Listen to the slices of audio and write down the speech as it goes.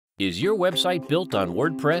Is your website built on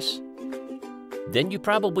WordPress? Then you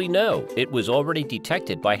probably know it was already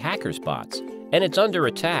detected by hackers bots, and it's under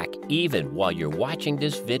attack even while you're watching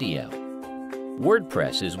this video.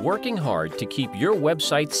 WordPress is working hard to keep your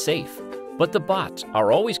website safe, but the bots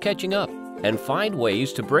are always catching up and find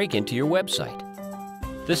ways to break into your website.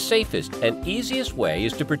 The safest and easiest way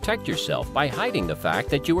is to protect yourself by hiding the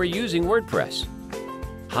fact that you are using WordPress.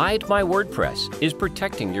 Hide My WordPress is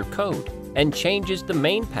protecting your code and changes the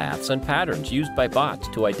main paths and patterns used by bots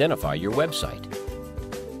to identify your website.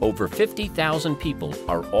 Over 50,000 people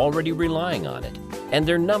are already relying on it, and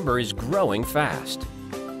their number is growing fast.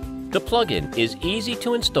 The plugin is easy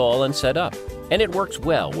to install and set up, and it works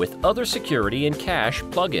well with other security and cache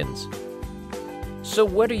plugins. So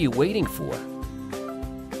what are you waiting for?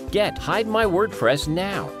 Get Hide My WordPress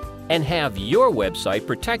now and have your website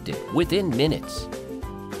protected within minutes.